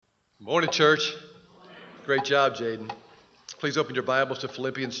Morning, church. Great job, Jaden. Please open your Bibles to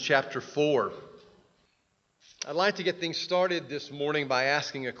Philippians chapter 4. I'd like to get things started this morning by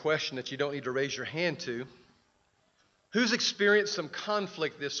asking a question that you don't need to raise your hand to. Who's experienced some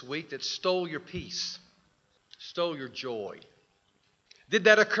conflict this week that stole your peace, stole your joy? Did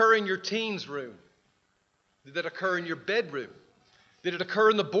that occur in your teens' room? Did that occur in your bedroom? Did it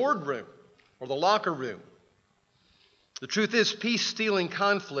occur in the boardroom or the locker room? The truth is, peace-stealing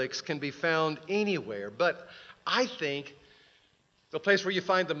conflicts can be found anywhere, but I think the place where you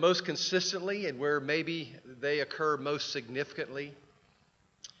find them most consistently and where maybe they occur most significantly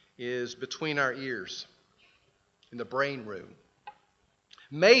is between our ears, in the brain room.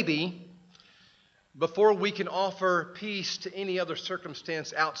 Maybe before we can offer peace to any other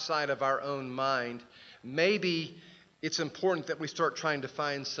circumstance outside of our own mind, maybe it's important that we start trying to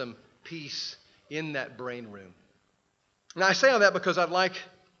find some peace in that brain room. And I say all that because I'd like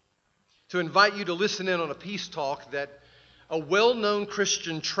to invite you to listen in on a peace talk that a well-known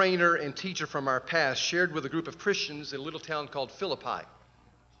Christian trainer and teacher from our past shared with a group of Christians in a little town called Philippi.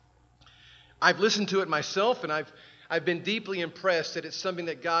 I've listened to it myself, and I've been deeply impressed that it's something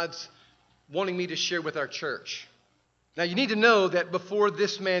that God's wanting me to share with our church. Now, you need to know that before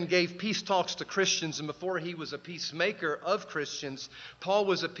this man gave peace talks to Christians and before he was a peacemaker of Christians, Paul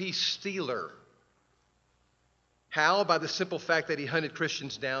was a peace stealer. How? By the simple fact that he hunted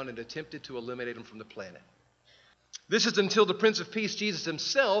Christians down and attempted to eliminate them from the planet. This is until the Prince of Peace, Jesus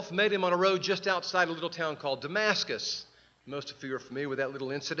himself, met him on a road just outside a little town called Damascus. Most of you are familiar with that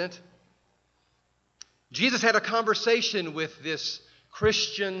little incident. Jesus had a conversation with this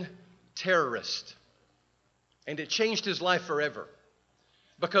Christian terrorist, and it changed his life forever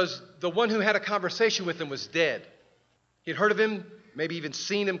because the one who had a conversation with him was dead. He'd heard of him, maybe even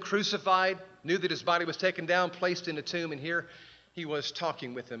seen him crucified, knew that his body was taken down, placed in a tomb, and here he was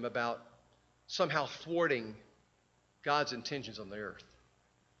talking with him about somehow thwarting God's intentions on the earth.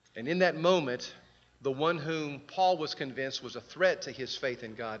 And in that moment, the one whom Paul was convinced was a threat to his faith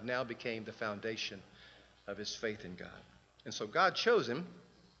in God now became the foundation of his faith in God. And so God chose him.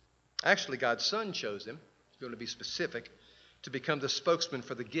 Actually, God's Son chose him, going to be specific, to become the spokesman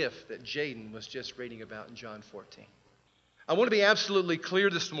for the gift that Jaden was just reading about in John 14. I want to be absolutely clear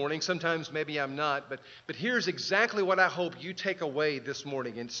this morning. Sometimes maybe I'm not, but here's exactly what I hope you take away this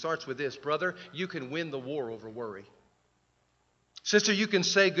morning. And it starts with this. Brother, you can win the war over worry. Sister, you can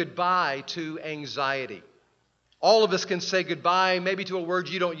say goodbye to anxiety. All of us can say goodbye, maybe to a word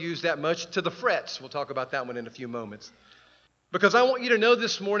you don't use that much, to the frets. We'll talk about that one in a few moments. Because I want you to know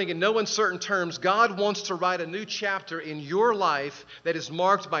this morning in no uncertain terms, God wants to write a new chapter in your life that is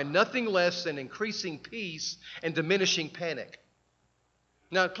marked by nothing less than increasing peace and diminishing panic.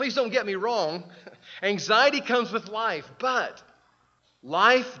 Now, please don't get me wrong. Anxiety comes with life, but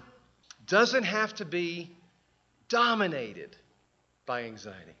life doesn't have to be dominated by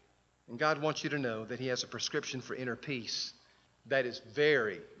anxiety. And God wants you to know that He has a prescription for inner peace that is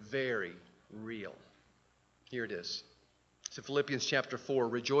very, very real. Here it is. It's in Philippians chapter 4.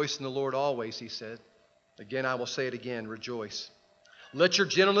 Rejoice in the Lord always, he said. Again, I will say it again, rejoice. Let your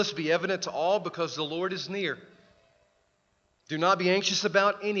gentleness be evident to all because the Lord is near. Do not be anxious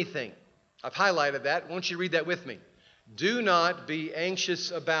about anything. I've highlighted that. Why don't you read that with me? Do not be anxious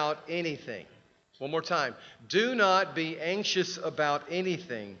about anything. One more time. Do not be anxious about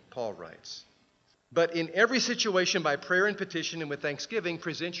anything, Paul writes. But in every situation, by prayer and petition and with thanksgiving,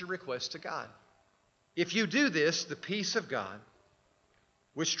 present your requests to God. If you do this, the peace of God,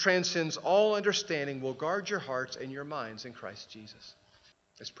 which transcends all understanding, will guard your hearts and your minds in Christ Jesus.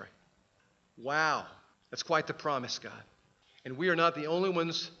 Let's pray. Wow, that's quite the promise, God. And we are not the only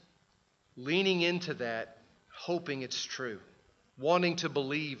ones leaning into that, hoping it's true, wanting to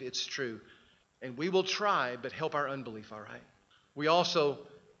believe it's true. And we will try, but help our unbelief, all right? We also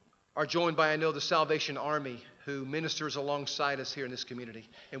are joined by, I know, the Salvation Army who ministers alongside us here in this community.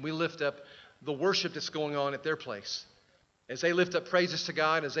 And we lift up the worship that's going on at their place. As they lift up praises to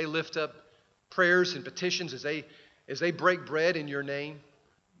God, as they lift up prayers and petitions, as they break bread in your name,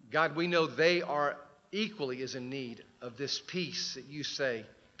 God, we know they are equally as in need of this peace that you say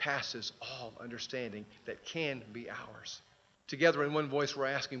passes all understanding that can be ours. Together in one voice we're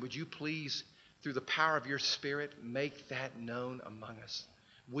asking, would you please, through the power of your Spirit, make that known among us?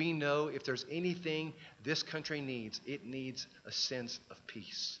 We know if there's anything this country needs, it needs a sense of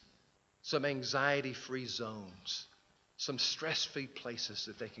peace. Some anxiety-free zones, some stress-free places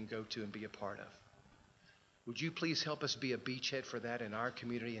that they can go to and be a part of. Would you please help us be a beachhead for that in our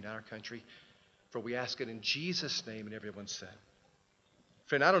community, in our country? For we ask it in Jesus' name, and everyone said.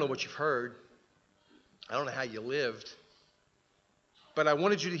 Friend, I don't know what you've heard. I don't know how you lived. But I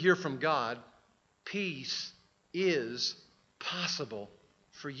wanted you to hear from God, peace is possible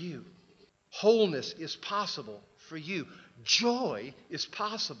for you. Wholeness is possible for you. Joy is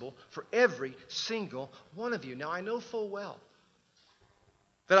possible for every single one of you. Now, I know full well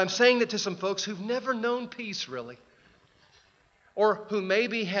that I'm saying that to some folks who've never known peace, really, or who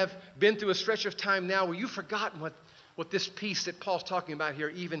maybe have been through a stretch of time now where you've forgotten what this peace that Paul's talking about here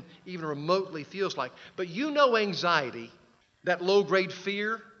even remotely feels like. But you know anxiety, that low-grade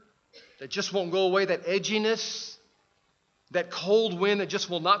fear that just won't go away, that edginess, that cold wind that just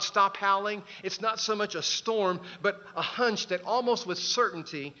will not stop howling. It's not so much a storm, but a hunch that almost with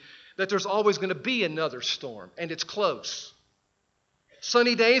certainty that there's always going to be another storm, and it's close.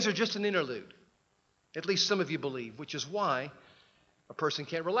 Sunny days are just an interlude. At least some of you believe, which is why a person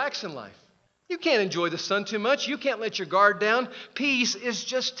can't relax in life. You can't enjoy the sun too much. You can't let your guard down. Peace is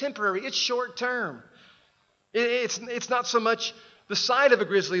just temporary. It's short term. It's not so much the sight of a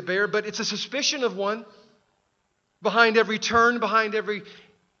grizzly bear, but it's a suspicion of one. Behind every turn, behind every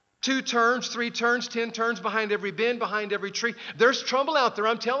 2 turns, 3 turns, 10 turns, behind every bend, behind every tree. There's trouble out there,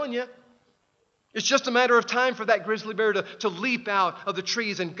 I'm telling you. It's just a matter of time for that grizzly bear to leap out of the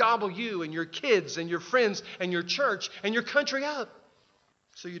trees and gobble you and your kids and your friends and your church and your country up.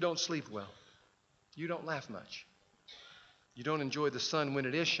 So you don't sleep well. You don't laugh much. You don't enjoy the sun when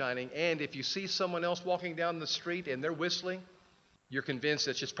it is shining. And if you see someone else walking down the street and they're whistling, you're convinced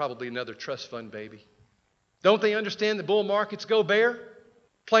it's just probably another trust fund baby. Don't they understand that bull markets go bare?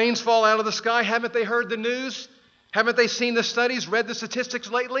 Planes fall out of the sky. Haven't they heard the news? Haven't they seen the studies, read the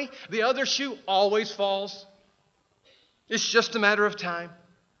statistics lately? The other shoe always falls. It's just a matter of time.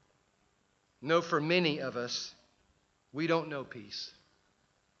 No, for many of us, we don't know peace.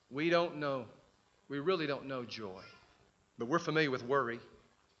 We really don't know joy. But we're familiar with worry.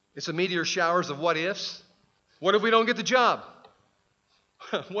 It's a meteor showers of what ifs. What if we don't get the job?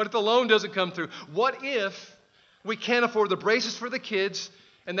 What if the loan doesn't come through? What if we can't afford the braces for the kids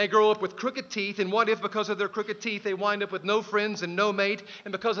and they grow up with crooked teeth? And what if because of their crooked teeth they wind up with no friends and no mate?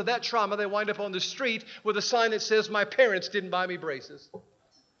 And because of that trauma they wind up on the street with a sign that says, "My parents didn't buy me braces."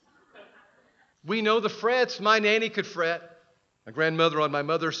 We know the frets. My nanny could fret. My grandmother on my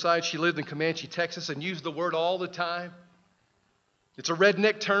mother's side, she lived in Comanche, Texas, and used the word all the time. It's a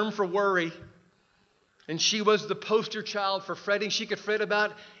redneck term for worry. And she was the poster child for fretting. She could fret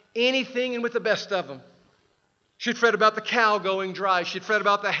about anything and with the best of them. She'd fret about the cow going dry. She'd fret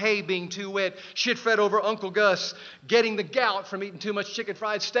about the hay being too wet. She'd fret over Uncle Gus getting the gout from eating too much chicken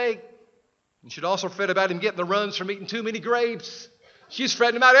fried steak. And she'd also fret about him getting the runs from eating too many grapes. She's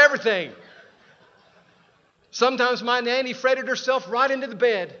fretting about everything. Sometimes my nanny fretted herself right into the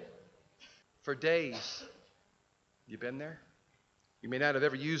bed for days. You been there? You may not have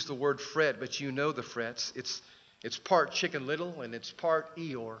ever used the word fret, but you know the frets. It's part Chicken Little and it's part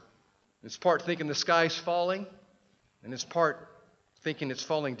Eeyore. It's part thinking the sky's falling, and it's part thinking it's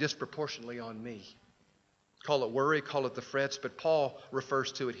falling disproportionately on me. Call it worry, call it the frets, but Paul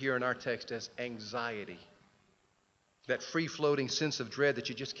refers to it here in our text as anxiety. That free-floating sense of dread that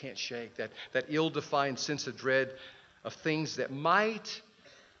you just can't shake, that ill-defined sense of dread of things that might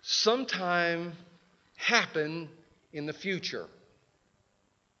sometime happen in the future.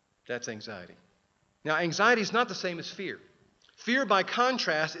 That's anxiety. Now, anxiety is not the same as fear. Fear, by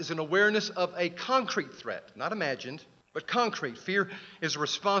contrast, is an awareness of a concrete threat, not imagined, but concrete. Fear is a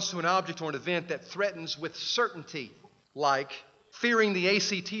response to an object or an event that threatens with certainty, like fearing the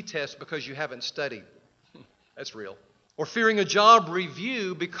ACT test because you haven't studied. That's real. Or fearing a job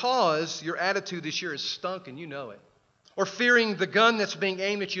review because your attitude this year has stunk and you know it. Or fearing the gun that's being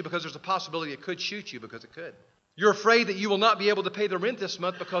aimed at you because there's a possibility it could shoot you, because it could. You're afraid that you will not be able to pay the rent this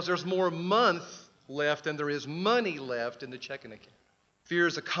month because there's more month left than there is money left in the checking account. Fear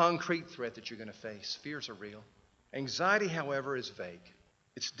is a concrete threat that you're going to face. Fears are real. Anxiety, however, is vague.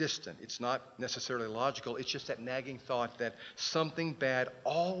 It's distant. It's not necessarily logical. It's just that nagging thought that something bad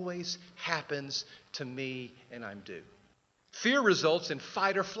always happens to me and I'm due. Fear results in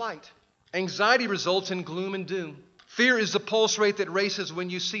fight or flight. Anxiety results in gloom and doom. Fear is the pulse rate that races when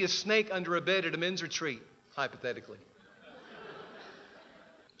you see a snake under a bed at a men's retreat, hypothetically.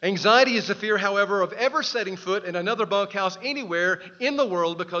 Anxiety is the fear, however, of ever setting foot in another bunkhouse anywhere in the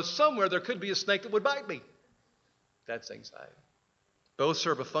world because somewhere there could be a snake that would bite me. That's anxiety. Both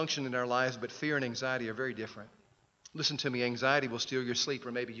serve a function in our lives, but fear and anxiety are very different. Listen to me, anxiety will steal your sleep,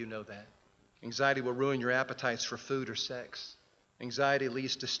 or maybe you know that. Anxiety will ruin your appetites for food or sex. Anxiety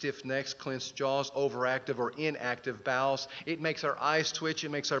leads to stiff necks, clenched jaws, overactive or inactive bowels. It makes our eyes twitch, it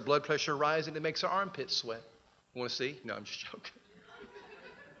makes our blood pressure rise, and it makes our armpits sweat. Want to see? No, I'm just joking.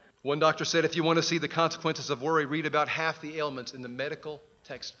 One doctor said, if you want to see the consequences of worry, read about half the ailments in the medical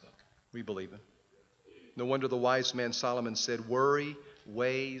textbook. We believe him. No wonder the wise man Solomon said, worry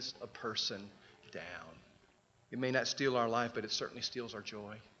weighs a person down. It may not steal our life, but it certainly steals our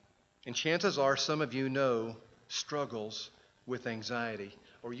joy. And chances are some of you know struggles with anxiety,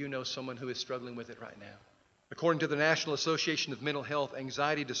 or you know someone who is struggling with it right now. According to the National Association of Mental Health,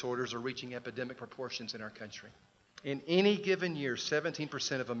 anxiety disorders are reaching epidemic proportions in our country. In any given year,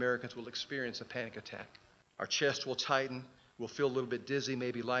 17% of Americans will experience a panic attack. Our chest will tighten, we'll feel a little bit dizzy,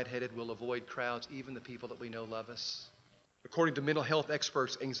 maybe lightheaded, we'll avoid crowds, even the people that we know love us. According to mental health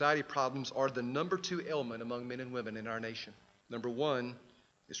experts, anxiety problems are the number 2 ailment among men and women in our nation. Number 1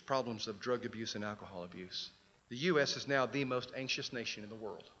 is problems of drug abuse and alcohol abuse. The U.S. is now the most anxious nation in the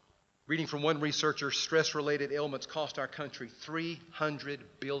world. Reading from one researcher, stress-related ailments cost our country $300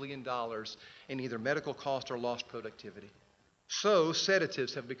 billion in either medical cost or lost productivity. So,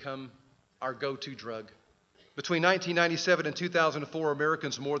 sedatives have become our go-to drug. Between 1997 and 2004,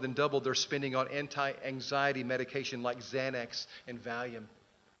 Americans more than doubled their spending on anti-anxiety medication like Xanax and Valium.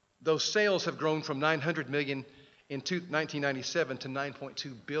 Those sales have grown from $900 million in 1997 to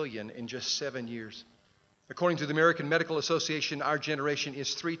 $9.2 billion in just 7 years. According to the American Medical Association, our generation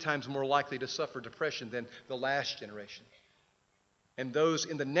is 3 times more likely to suffer depression than the last generation. And those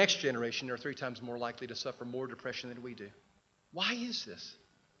in the next generation are 3 times more likely to suffer more depression than we do. Why is this?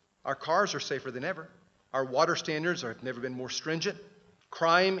 Our cars are safer than ever. Our water standards have never been more stringent.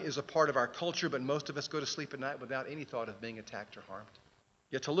 Crime is a part of our culture, but most of us go to sleep at night without any thought of being attacked or harmed.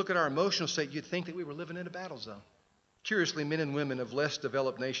 Yet to look at our emotional state, you'd think that we were living in a battle zone. Curiously, men and women of less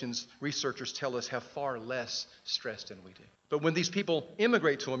developed nations, researchers tell us, have far less stress than we do. But when these people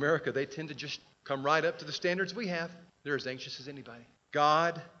immigrate to America, they tend to just come right up to the standards we have. They're as anxious as anybody.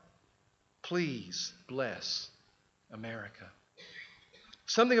 God, please bless America.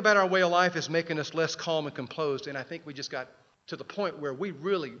 Something about our way of life is making us less calm and composed, and I think we just got to the point where we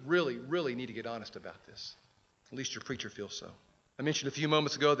really need to get honest about this. At least your preacher feels so. I mentioned a few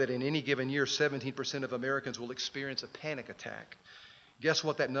moments ago that in any given year, 17% of Americans will experience a panic attack. Guess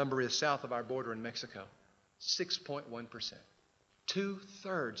what that number is south of our border in Mexico? 6.1%.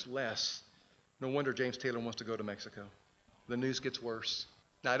 2/3 less. No wonder James Taylor wants to go to Mexico. The news gets worse.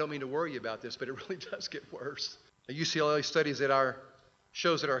 Now, I don't mean to worry you about this, but it really does get worse. A UCLA study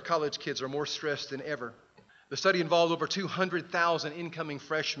shows that our college kids are more stressed than ever. The study involved over 200,000 incoming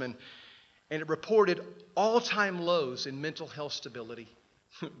freshmen, and it reported all-time lows in mental health stability.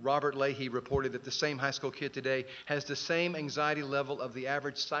 Robert Leahy reported that the same high school kid today has the same anxiety level of the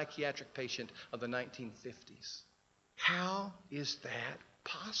average psychiatric patient of the 1950s. How is that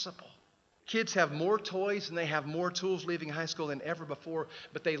possible? Kids have more toys and they have more tools leaving high school than ever before,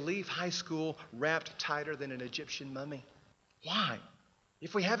 but they leave high school wrapped tighter than an Egyptian mummy. Why?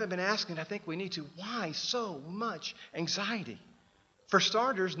 If we haven't been asking, I think we need to. Why so much anxiety? For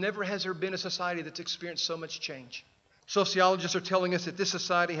starters, never has there been a society that's experienced so much change. Sociologists are telling us that this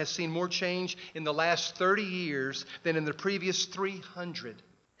society has seen more change in the last 30 years than in the previous 300.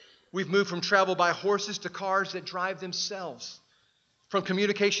 We've moved from travel by horses to cars that drive themselves. From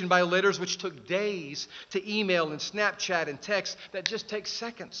communication by letters, which took days, to email and Snapchat and text that just take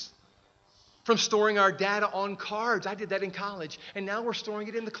seconds. From storing our data on cards. I did that in college. And now we're storing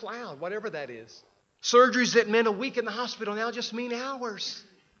it in the cloud, whatever that is. Surgeries that meant a week in the hospital now just mean hours.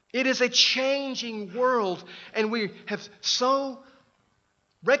 It is a changing world. And we have so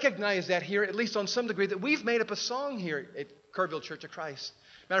recognized that here, at least on some degree, that we've made up a song here at Kerrville Church of Christ.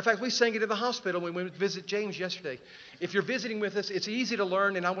 Matter of fact, we sang it in the hospital when we went to visit James yesterday. If you're visiting with us, it's easy to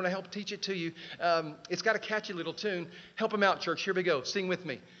learn, and I want to help teach it to you. It's got a catchy little tune. Help them out, church. Here we go. Sing with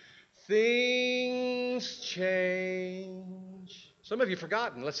me. Things change. Some of you have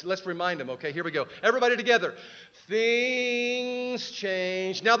forgotten. Let's remind them, okay? Here we go. Everybody together. Things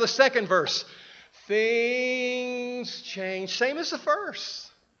change. Now the second verse. Things change. Same as the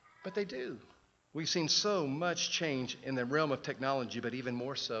first, but they do. We've seen so much change in the realm of technology, but even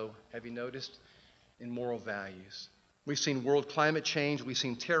more so, have you noticed, in moral values. We've seen world climate change. We've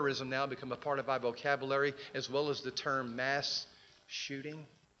seen terrorism now become a part of our vocabulary, as well as the term mass shooting.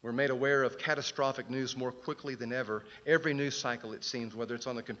 We're made aware of catastrophic news more quickly than ever. Every news cycle, it seems, whether it's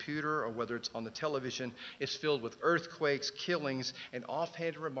on the computer or whether it's on the television, is filled with earthquakes, killings, and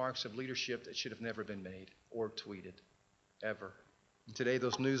offhanded remarks of leadership that should have never been made or tweeted, ever. And today,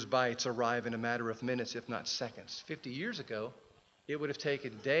 those news bites arrive in a matter of minutes, if not seconds. 50 years ago, it would have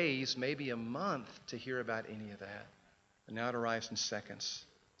taken days, maybe a month, to hear about any of that. And now it arrives in seconds.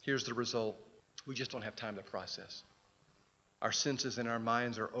 Here's the result. We just don't have time to process. Our senses and our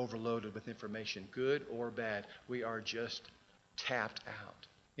minds are overloaded with information, good or bad. We are just tapped out.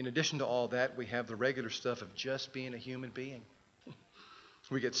 In addition to all that, we have the regular stuff of just being a human being.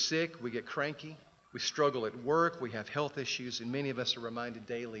 We get sick, we get cranky, we struggle at work, we have health issues, and many of us are reminded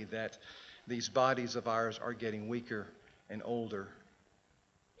daily that these bodies of ours are getting weaker and older,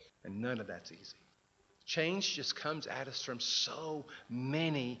 and none of that's easy. Change just comes at us from so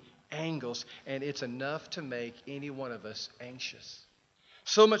many angles, and it's enough to make any one of us anxious.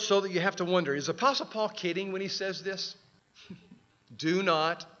 So much so that you have to wonder, is Apostle Paul kidding when he says this? Do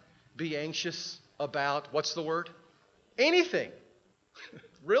not be anxious about, what's the word? Anything.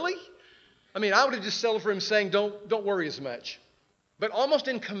 Really? I mean, I would have just settled for him saying, don't worry as much. But almost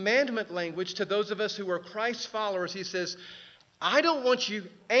in commandment language to those of us who are Christ's followers, he says, I don't want you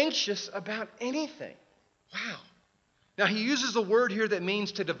anxious about anything. Wow. Now, he uses a word here that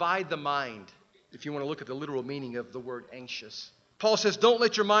means to divide the mind, if you want to look at the literal meaning of the word anxious. Paul says, don't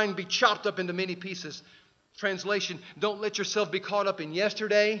let your mind be chopped up into many pieces. Translation, don't let yourself be caught up in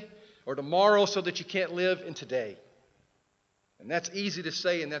yesterday or tomorrow so that you can't live in today. And that's easy to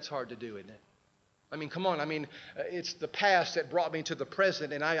say and that's hard to do, isn't it? I mean, come on. I mean, it's the past that brought me to the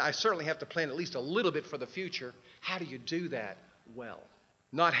present, and I certainly have to plan at least a little bit for the future. How do you do that well?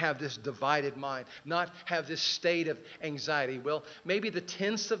 Not have this divided mind, not have this state of anxiety. Well, maybe the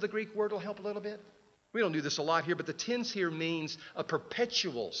tense of the Greek word will help a little bit. We don't do this a lot here, but the tense here means a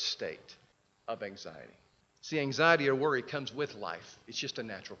perpetual state of anxiety. See, anxiety or worry comes with life. It's just a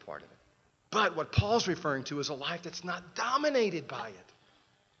natural part of it. But what Paul's referring to is a life that's not dominated by it.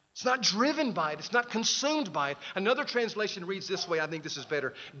 It's not driven by it. It's not consumed by it. Another translation reads this way. I think this is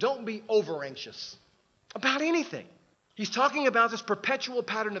better. Don't be over anxious about anything. He's talking about this perpetual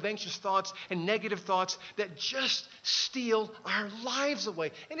pattern of anxious thoughts and negative thoughts that just steal our lives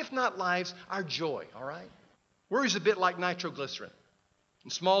away. And if not lives, our joy, all right? Worry's a bit like nitroglycerin.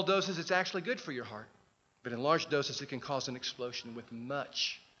 In small doses, it's actually good for your heart. But in large doses, it can cause an explosion with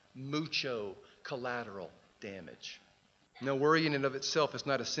mucho collateral damage. No, worry in and of itself is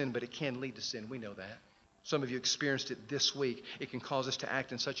not a sin, but it can lead to sin. We know that. Some of you experienced it this week. It can cause us to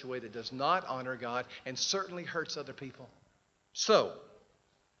act in such a way that does not honor God and certainly hurts other people. So,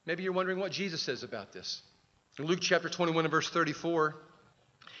 maybe you're wondering what Jesus says about this. In Luke chapter 21 and verse 34,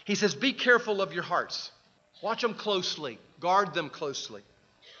 he says, be careful of your hearts. Watch them closely. Guard them closely.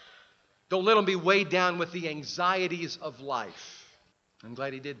 Don't let them be weighed down with the anxieties of life. I'm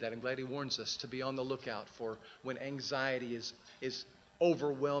glad he did that. I'm glad he warns us to be on the lookout for when anxiety is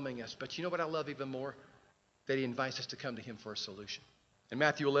overwhelming us. But you know what I love even more? That he invites us to come to him for a solution. In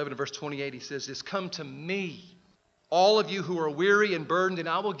Matthew 11 and verse 28, he says this, come to me, all of you who are weary and burdened, and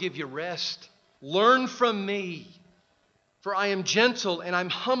I will give you rest. Learn from me, for I am gentle and I'm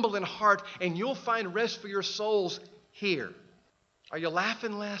humble in heart, and you'll find rest for your souls here. Are you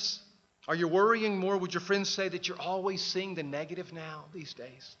laughing less? Are you worrying more? Would your friends say that you're always seeing the negative now these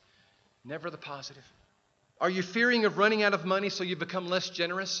days? Never the positive. Are you fearing of running out of money so you become less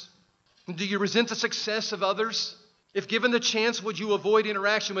generous? Do you resent the success of others? If given the chance, would you avoid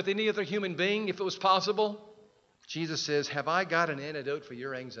interaction with any other human being if it was possible? Jesus says, have I got an antidote for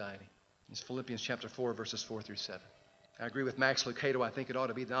your anxiety? It's Philippians chapter 4, verses 4 through 7. I agree with Max Lucado. I think it ought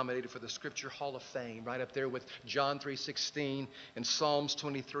to be nominated for the Scripture Hall of Fame, right up there with John 3:16 and Psalms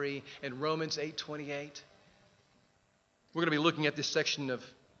 23 and Romans 8:28. We're going to be looking at this section of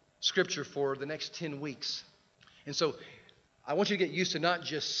Scripture for the next 10 weeks. And so I want you to get used to not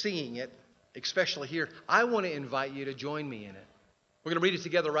just seeing it, especially here. I want to invite you to join me in it. We're going to read it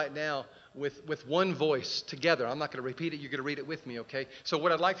together right now with one voice together. I'm not going to repeat it. You're going to read it with me, okay? So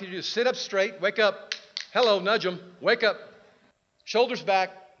what I'd like for you to do is sit up straight, wake up. Hello, nudge them. Wake up. Shoulders back,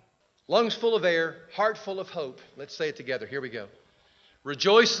 lungs full of air, heart full of hope. Let's say it together. Here we go.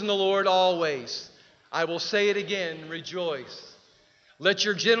 Rejoice in the Lord always. I will say it again, rejoice. Let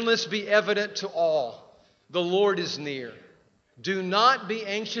your gentleness be evident to all. The Lord is near. Do not be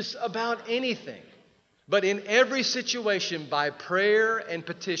anxious about anything, but in every situation, by prayer and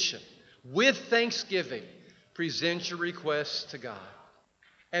petition, with thanksgiving, present your requests to God.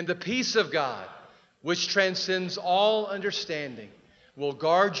 And the peace of God, which transcends all understanding, will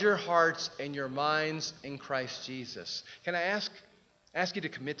guard your hearts and your minds in Christ Jesus. Can I ask you to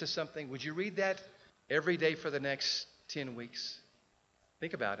commit to something? Would you read that every day for the next 10 weeks?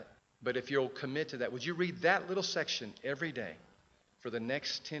 Think about it. But if you'll commit to that, would you read that little section every day for the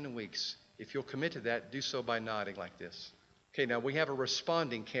next 10 weeks? If you'll commit to that, do so by nodding like this. Okay, now we have a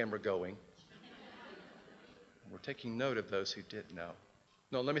responding camera going. We're taking note of those who didn't know.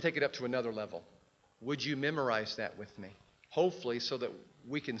 No, let me take it up to another level. Would you memorize that with me? Hopefully so that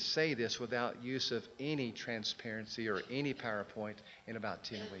we can say this without use of any transparency or any PowerPoint in about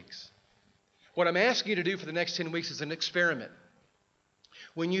 10 weeks. What I'm asking you to do for the next 10 weeks is an experiment.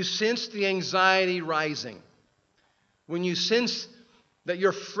 when you sense the anxiety rising, when you sense that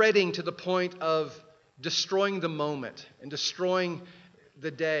you're fretting to the point of destroying the moment and destroying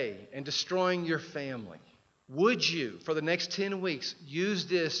the day and destroying your family, would you, for the next 10 weeks, use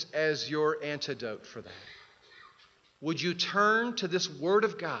this as your antidote for that? Would you turn to this Word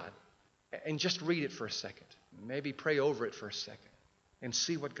of God and just read it for a second? Maybe pray over it for a second and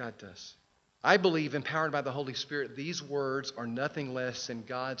see what God does. I believe, empowered by the Holy Spirit, these words are nothing less than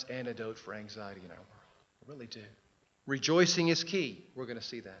God's antidote for anxiety in our world. I really do. Rejoicing is key. We're going to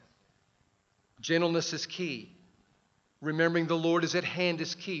see that. Gentleness is key. Remembering the Lord is at hand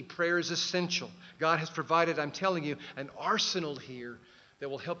is key. Prayer is essential. God has provided, I'm telling you, an arsenal here that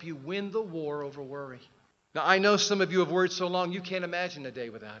will help you win the war over worry. Now, I know some of you have worried so long you can't imagine a day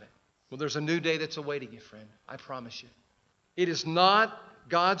without it. Well, there's a new day that's awaiting you, friend. I promise you. It is not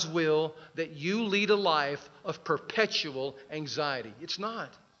God's will that you lead a life of perpetual anxiety. It's not.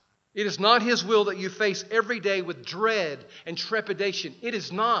 It is not His will that you face every day with dread and trepidation. It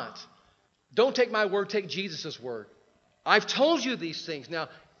is not. Don't take my word, take Jesus' word. I've told you these things. Now,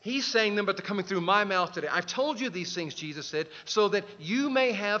 He's saying them, but they're coming through my mouth today. I've told you these things, Jesus said, so that you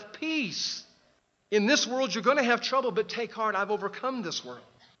may have peace. In this world, you're going to have trouble, but take heart, I've overcome this world.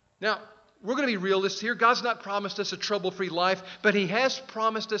 Now, we're going to be realists here. God's not promised us a trouble-free life, but He has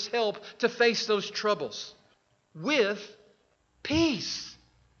promised us help to face those troubles with peace.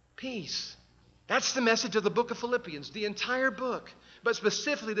 Peace. That's the message of the book of Philippians, the entire book, but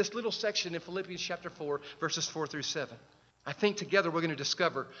specifically this little section in Philippians chapter 4, verses 4 through 7. I think together we're going to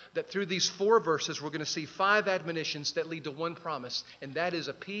discover that through these 4 verses, we're going to see 5 admonitions that lead to one promise, and that is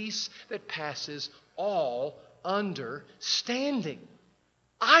a peace that passes all understanding.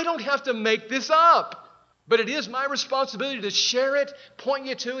 I don't have to make this up, but it is my responsibility to share it, point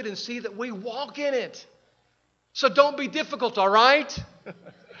you to it, and see that we walk in it. So don't be difficult, all right?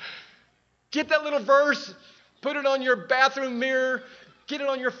 Get that little verse, put it on your bathroom mirror, get it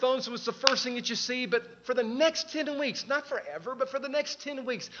on your phone so it's the first thing that you see. But for the next 10 weeks, not forever, but for the next 10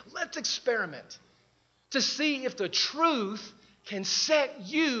 weeks, let's experiment to see if the truth can set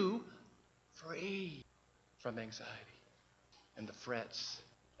you free from anxiety and the frets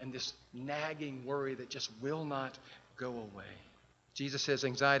and this nagging worry that just will not go away. Jesus says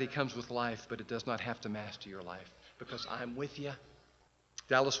anxiety comes with life, but it does not have to master your life because I'm with you.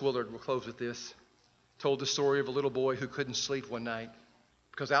 Dallas Willard, we'll close with this, told the story of a little boy who couldn't sleep one night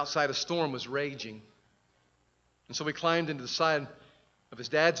because outside a storm was raging. And so he climbed into the side of his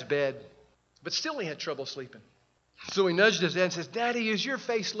dad's bed, but still he had trouble sleeping. So he nudged his dad and says, "Daddy, is your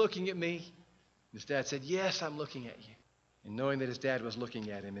face looking at me?" And his dad said, "Yes, I'm looking at you." And knowing that his dad was looking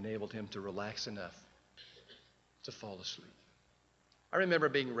at him enabled him to relax enough to fall asleep. I remember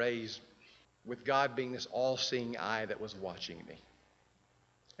being raised with God being this all-seeing eye that was watching me.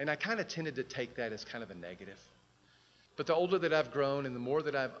 And I kind of tended to take that as kind of a negative. But the older that I've grown and the more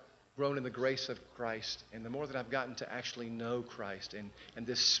that I've grown in the grace of Christ and the more that I've gotten to actually know Christ and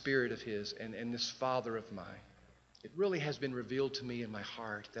this Spirit of His and this Father of mine, it really has been revealed to me in my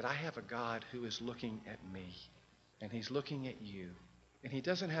heart that I have a God who is looking at me and He's looking at you. And He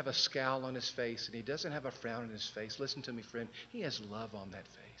doesn't have a scowl on His face and He doesn't have a frown on His face. Listen to me, friend. He has love on that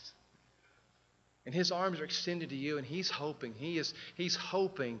face. And His arms are extended to you, and He's hoping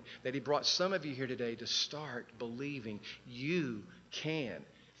that He brought some of you here today to start believing you can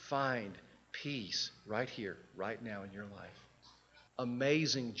find peace right here, right now in your life.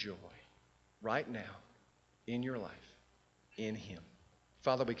 Amazing joy right now in your life, in Him.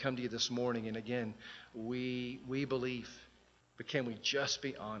 Father, we come to you this morning, and again, we believe, but can we just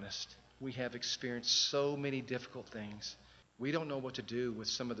be honest? We have experienced so many difficult things. We don't know what to do with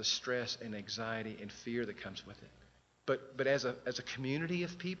some of the stress and anxiety and fear that comes with it. But as a community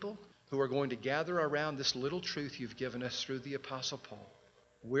of people who are going to gather around this little truth you've given us through the Apostle Paul,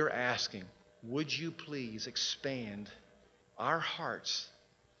 we're asking, would you please expand our hearts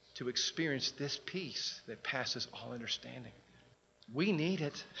to experience this peace that passes all understanding? We need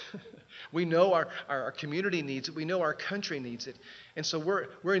it. We know our community needs it. We know our country needs it. And so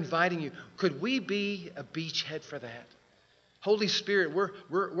we're inviting you. Could we be a beachhead for that? Holy Spirit,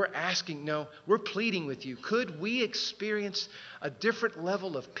 we're asking, no, we're pleading with you. Could we experience a different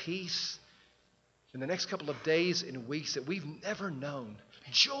level of peace in the next couple of days and weeks that we've never known?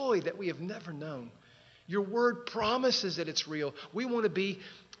 Joy that we have never known. Your word promises that it's real. We want to be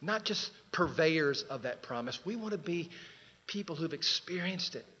not just purveyors of that promise. We want to be people who've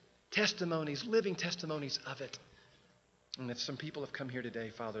experienced it. Testimonies, living testimonies of it. And if some people have come here today,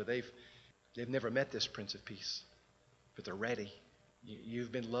 Father, they've never met this Prince of Peace. But they're ready.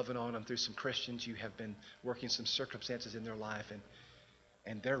 You've been loving on them through some Christians. You have been working some circumstances in their life.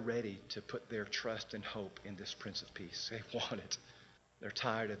 And they're ready to put their trust and hope in this Prince of Peace. They want it. They're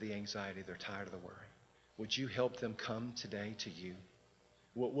tired of the anxiety. They're tired of the worry. Would you help them come today to you?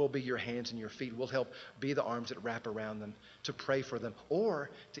 We'll be your hands and your feet. We'll help be the arms that wrap around them, to pray for them, or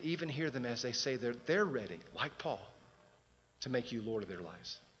to even hear them as they say they're ready, like Paul, to make you Lord of their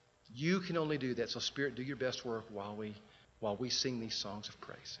lives. You can only do that. So Spirit, do your best work while we sing these songs of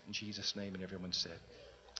praise. In Jesus' name, and everyone said.